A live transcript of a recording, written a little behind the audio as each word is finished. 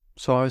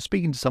So I was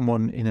speaking to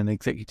someone in an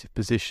executive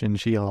position.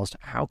 She asked,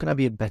 how can I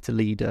be a better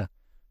leader,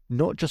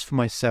 not just for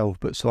myself,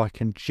 but so I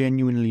can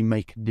genuinely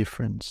make a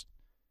difference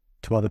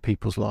to other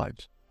people's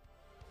lives?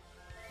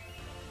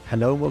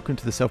 Hello and welcome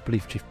to the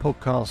Self-Belief Chief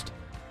podcast.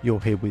 You're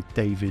here with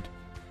David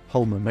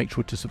Holman. Make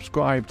sure to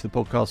subscribe to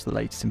the podcast for the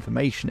latest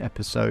information,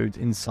 episodes,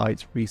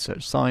 insights,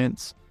 research,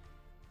 science.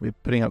 We're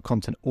putting out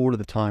content all of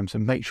the time, so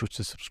make sure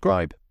to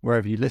subscribe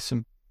wherever you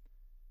listen.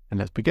 And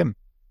let's begin.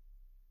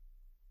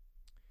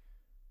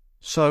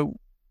 So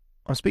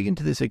I'm speaking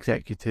to this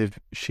executive.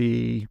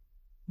 She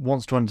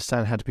wants to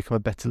understand how to become a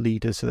better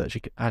leader so that she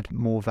can add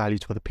more value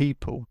to other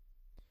people.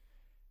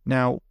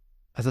 Now,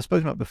 as I've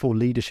spoken about before,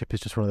 leadership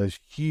is just one of those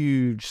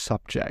huge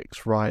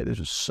subjects, right? There's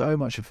just so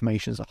much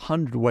information. There's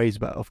 100 ways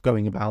of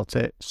going about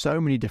it, so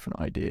many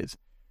different ideas.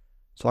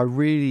 So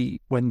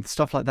when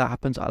stuff like that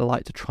happens, I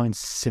like to try and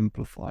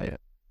simplify it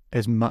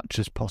as much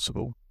as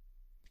possible.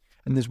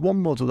 And there's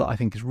one model that I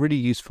think is really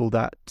useful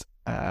that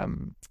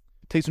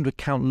takes into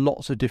account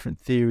lots of different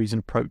theories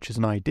and approaches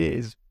and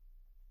ideas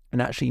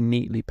and actually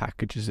neatly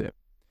packages it.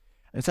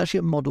 And it's actually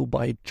a model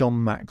by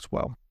John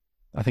Maxwell.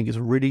 I think it's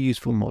a really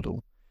useful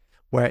model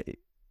where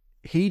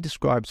he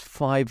describes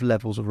 5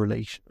 levels of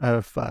leadership.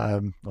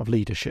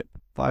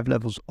 5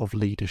 levels of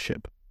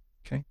leadership.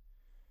 Okay.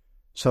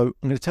 So I'm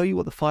going to tell you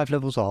what the 5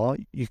 levels are.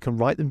 You can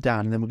write them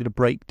down, and then we're going to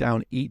break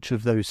down each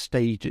of those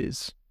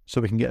stages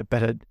so we can get a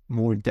better,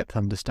 more in-depth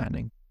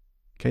understanding.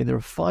 Okay, there are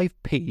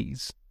 5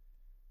 P's.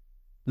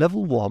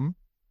 Level 1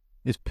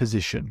 is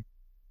position.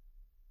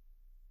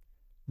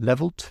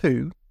 Level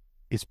 2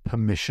 is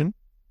permission.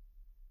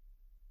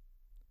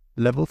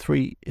 Level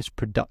 3 is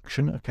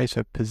production. Okay,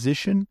 so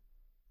position,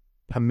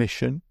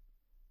 permission,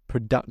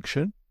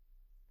 production.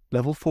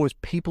 Level 4 is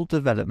people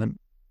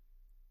development.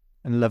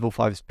 And level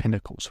 5 is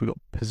pinnacle. So we've got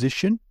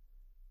position,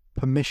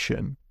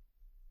 permission,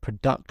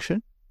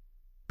 production,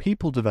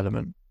 people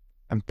development,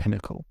 and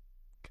pinnacle.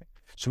 Okay.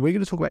 So we're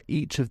going to talk about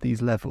each of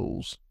these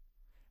levels.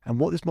 And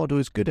what this model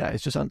is good at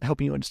is just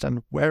helping you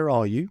understand where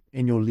are you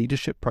in your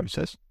leadership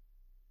process?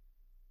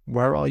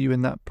 Where are you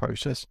in that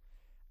process?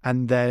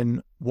 And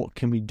then what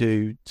can we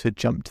do to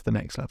jump to the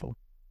next level?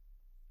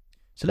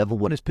 So level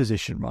 1 is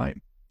position, right?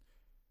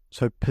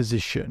 So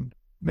position.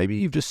 Maybe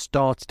you've just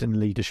started in a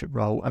leadership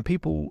role and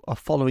people are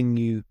following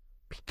you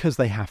because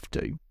they have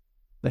to.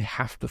 They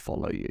have to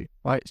follow you,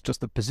 right? It's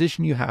just the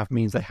position you have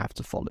means they have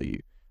to follow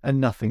you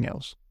and nothing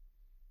else.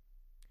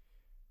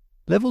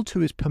 Level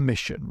 2 is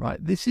permission, right?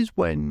 This is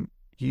when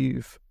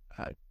you've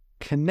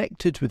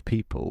connected with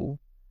people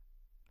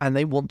and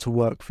they want to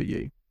work for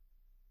you.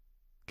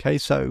 Okay,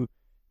 so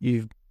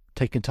you've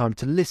taken time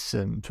to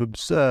listen, to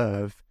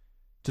observe,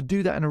 to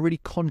do that in a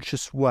really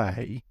conscious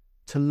way,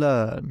 to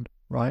learn,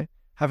 right?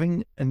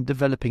 Having and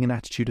developing an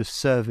attitude of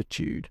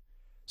servitude.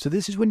 So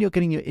this is when you're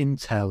getting your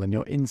intel and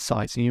your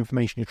insights and your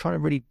information. You're trying to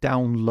really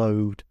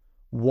download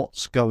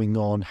what's going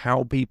on,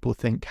 how people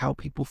think, how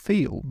people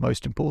feel,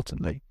 most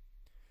importantly,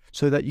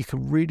 so that you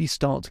can really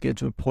start to get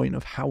to a point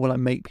of how will I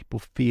make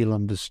people feel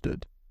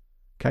understood.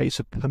 Okay,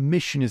 so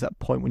permission is that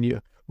point when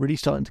you're really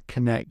starting to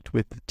connect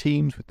with the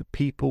teams, with the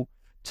people,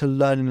 to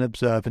learn and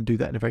observe and do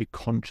that in a very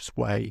conscious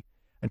way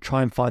and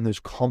try and find those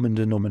common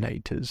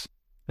denominators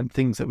and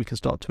things that we can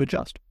start to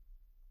adjust.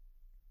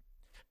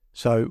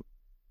 So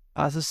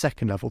as a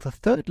second level, the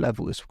third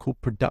level is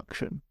called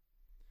production.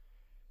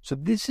 So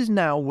this is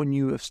now when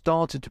you have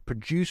started to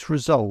produce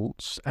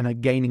results and are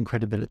gaining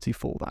credibility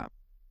for that.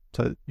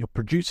 So you're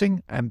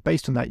producing, and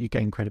based on that, you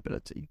gain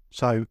credibility.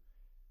 So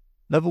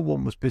level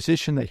 1 was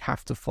position, they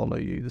have to follow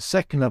you. The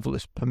second level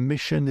is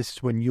permission. This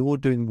is when you're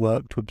doing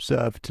work to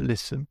observe, to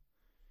listen.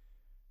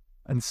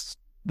 And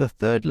the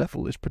third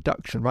level is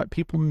production, right?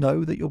 People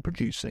know that you're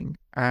producing,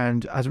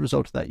 and as a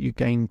result of that, you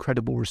gain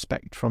credible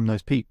respect from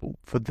those people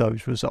for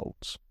those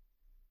results.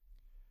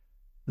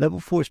 Level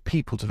 4 is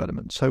people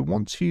development. So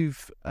once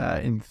you've,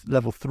 in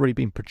level 3,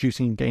 been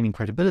producing and gaining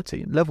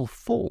credibility, level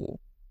 4,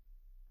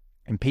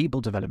 in people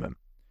development,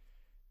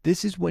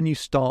 this is when you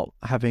start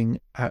having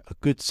a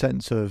good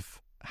sense of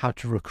how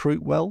to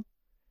recruit well,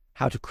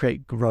 how to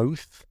create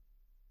growth,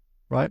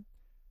 right?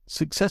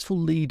 Successful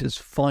leaders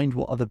find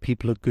what other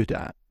people are good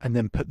at and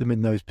then put them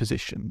in those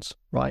positions,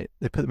 right?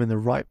 They put them in the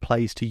right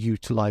place to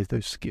utilize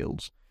those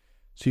skills.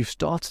 So you've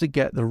started to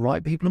get the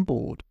right people on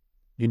board.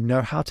 You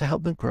know how to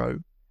help them grow,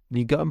 and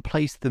you go and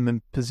place them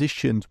in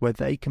positions where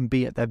they can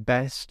be at their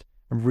best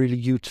and really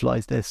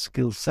utilize their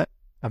skill set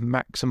and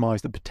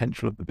maximize the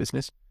potential of the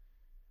business,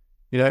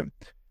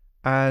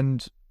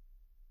 and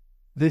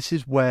this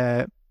is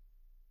where,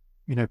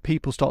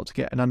 people start to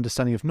get an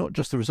understanding of not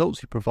just the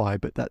results you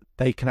provide, but that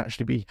they can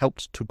actually be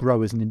helped to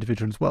grow as an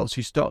individual as well. So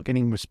you start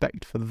getting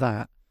respect for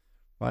that,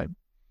 right?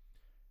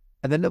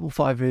 And then level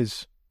 5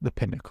 is the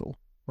pinnacle,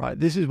 right?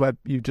 This is where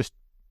you just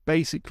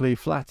basically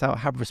flat out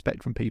have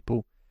respect from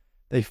people.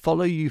 They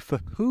follow you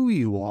for who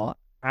you are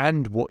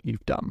and what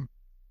you've done.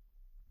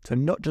 So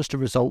not just a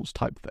results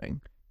type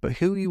thing, but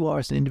who you are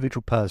as an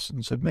individual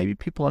person. So maybe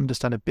people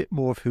understand a bit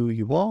more of who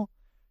you are,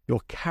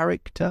 your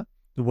character,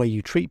 the way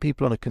you treat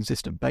people on a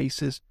consistent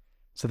basis.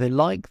 So they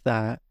like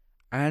that,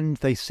 and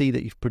they see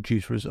that you've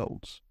produced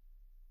results.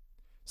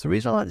 So the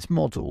reason I like this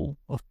model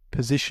of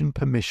position,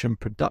 permission,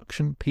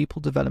 production,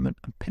 people development,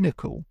 and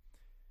pinnacle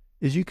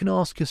is you can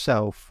ask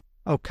yourself,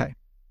 okay,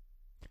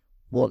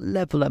 what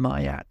level am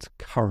I at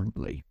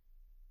currently?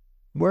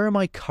 Where am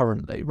I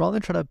currently? Rather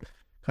than trying to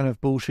kind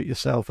of bullshit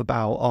yourself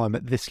about, oh, I'm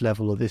at this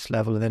level or this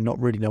level, and then not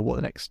really know what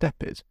the next step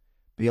is.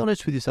 Be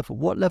honest with yourself at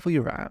what level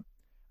you're at,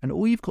 and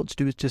all you've got to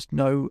do is just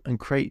know and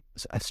create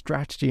a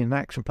strategy and an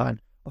action plan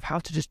of how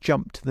to just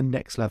jump to the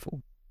next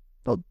level.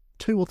 Not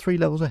 2 or 3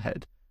 levels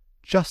ahead,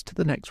 just to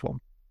the next one.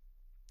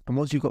 And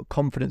once you've got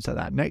confidence at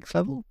that next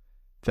level,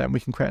 then we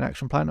can create an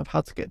action plan of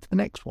how to get to the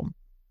next one.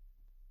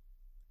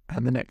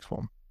 And the next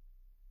one.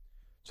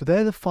 So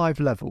they're the 5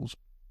 levels.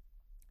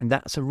 And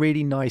that's a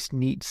really nice,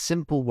 neat,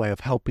 simple way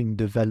of helping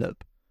people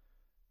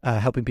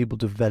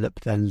develop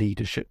their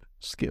leadership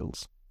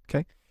skills.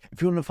 Okay.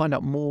 If you want to find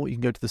out more, you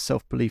can go to the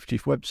Self-Belief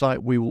Chief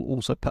website. We will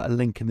also put a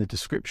link in the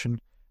description.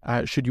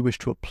 Should you wish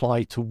to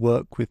apply to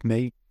work with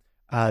me,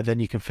 then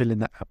you can fill in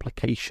that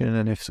application.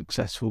 And if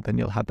successful, then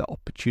you'll have that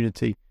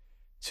opportunity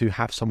to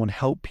have someone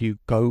help you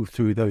go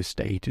through those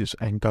stages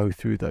and go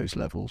through those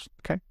levels.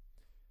 Okay.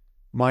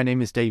 My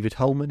name is David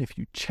Holman. If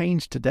you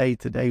change today,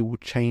 today will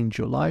change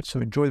your life.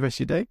 So enjoy the rest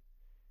of your day,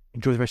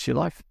 enjoy the rest of your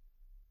life,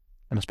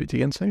 and I'll speak to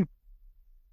you again soon.